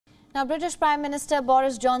Now, British Prime Minister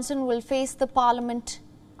Boris Johnson will face the Parliament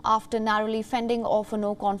after narrowly fending off a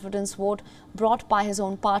no-confidence vote brought by his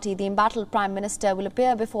own party. The embattled Prime Minister will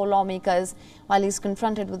appear before lawmakers while he is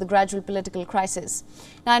confronted with a gradual political crisis.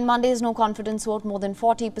 Now, in Monday's no-confidence vote, more than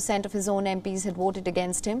 40% of his own MPs had voted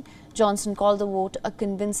against him. Johnson called the vote a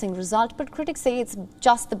convincing result, but critics say it's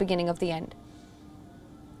just the beginning of the end.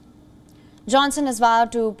 Johnson has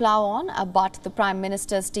vowed to plough on, but the Prime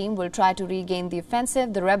Minister's team will try to regain the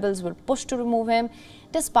offensive. The rebels will push to remove him.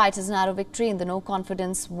 Despite his narrow victory in the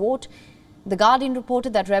no-confidence vote, The Guardian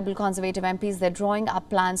reported that rebel Conservative MPs are drawing up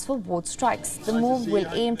plans for vote strikes. The move will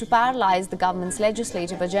aim to paralyse the government's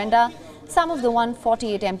legislative agenda. Some of the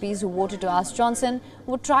 148 MPs who voted to ask Johnson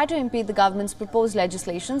would try to impede the government's proposed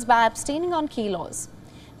legislations by abstaining on key laws.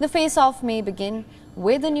 The face-off may begin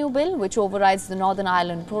with a new bill which overrides the Northern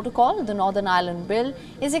Ireland Protocol. The Northern Ireland bill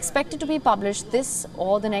is expected to be published this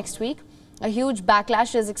or the next week. A huge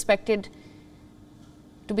backlash is expected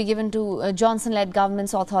to be given to a Johnson-led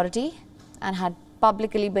government's authority and had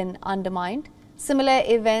publicly been undermined. Similar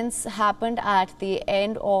events happened at the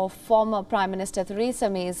end of former Prime Minister Theresa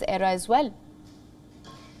May's era as well.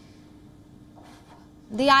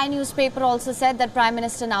 The I newspaper also said that Prime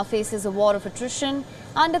Minister now faces a war of attrition.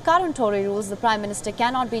 Under current Tory rules, the Prime Minister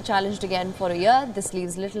cannot be challenged again for a year. This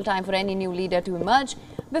leaves little time for any new leader to emerge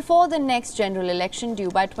before the next general election due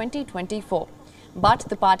by 2024. But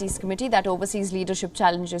the party's committee that oversees leadership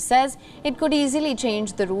challenges says it could easily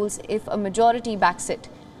change the rules if a majority backs it.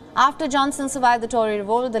 After Johnson survived the Tory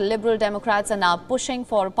revolt, the Liberal Democrats are now pushing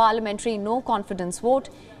for a parliamentary no-confidence vote.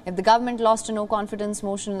 If the government lost a no-confidence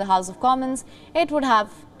motion in the House of Commons, it would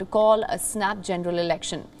have to call a snap general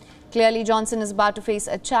election. Clearly, Johnson is about to face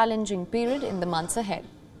a challenging period in the months ahead.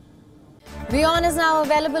 WION is now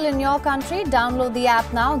available in your country. Download the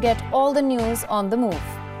app now. Get all the news on the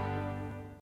move.